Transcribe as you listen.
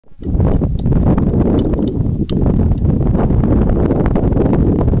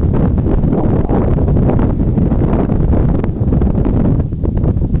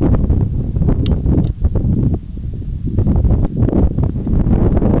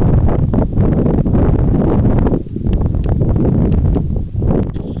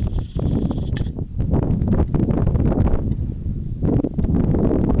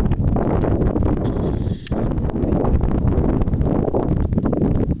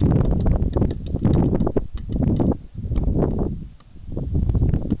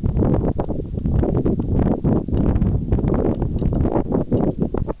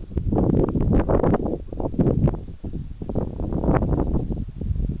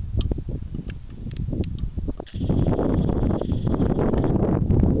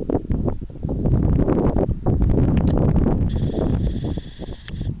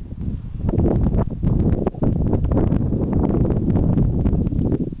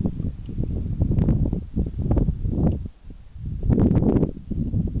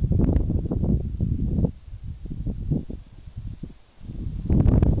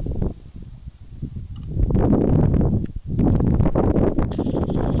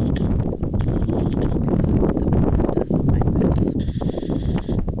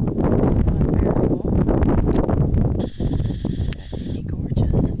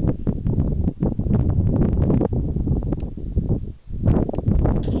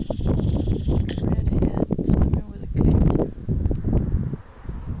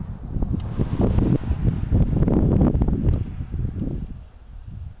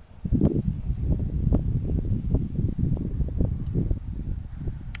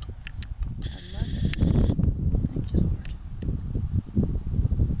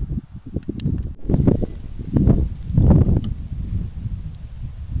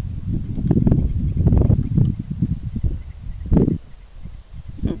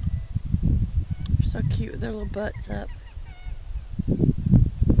So cute with their little butts up.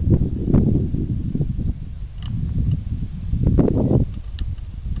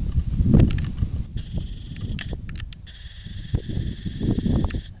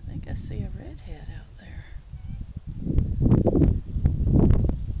 I think I see a redhead out there.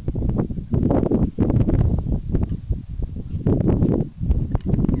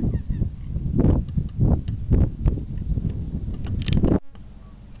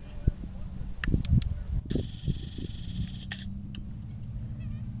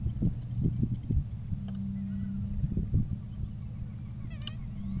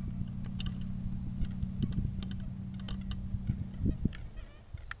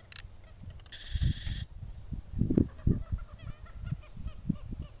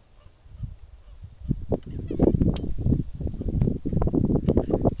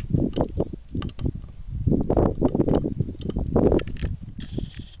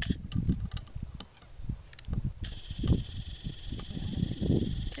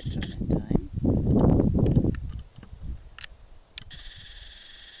 Get to them in time.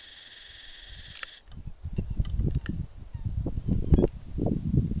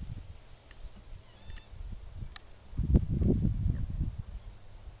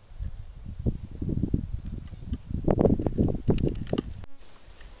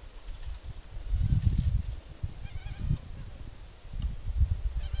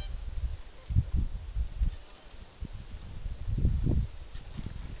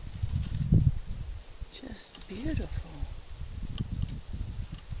 Just beautiful.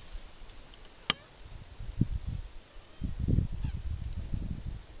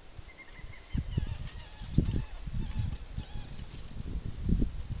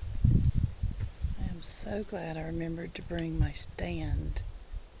 I am so glad I remembered to bring my stand,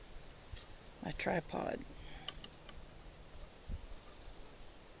 my tripod.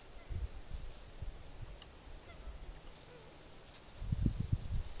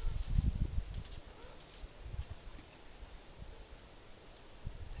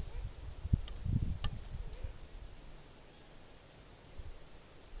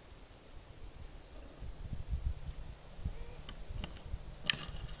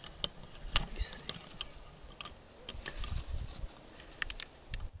 Let me see.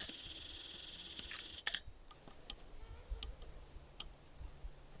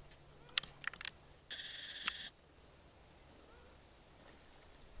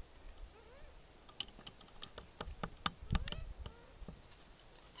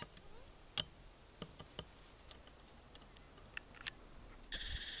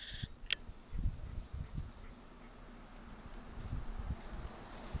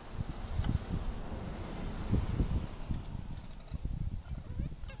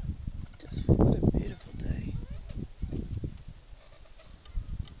 Just what a beautiful day.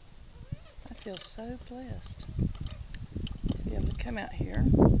 I feel so blessed to be able to come out here.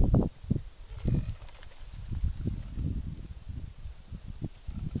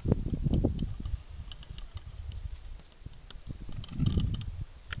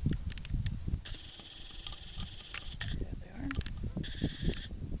 There they are.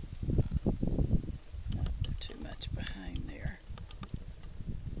 Oh, they're too much behind there.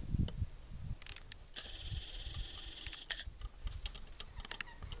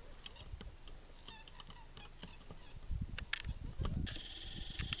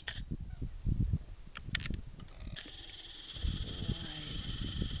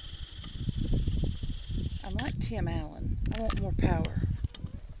 I'm like Tim Allen. I want more power.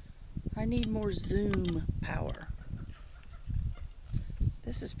 I need more zoom power.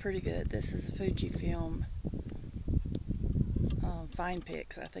 This is pretty good. This is a Fujifilm Fine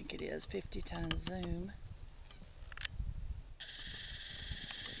Pix, I think it is, 50 times zoom.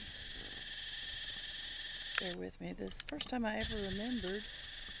 Bear with me. This is the first time I ever remembered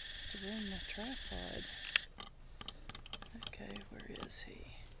to bring my tripod. Okay, where is he?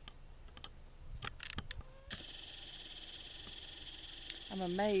 I'm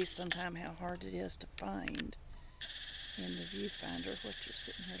amazed sometimes how hard it is to find in the viewfinder what you're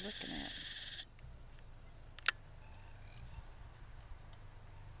sitting here looking at.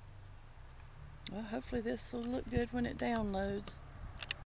 Well, hopefully this will look good when it downloads.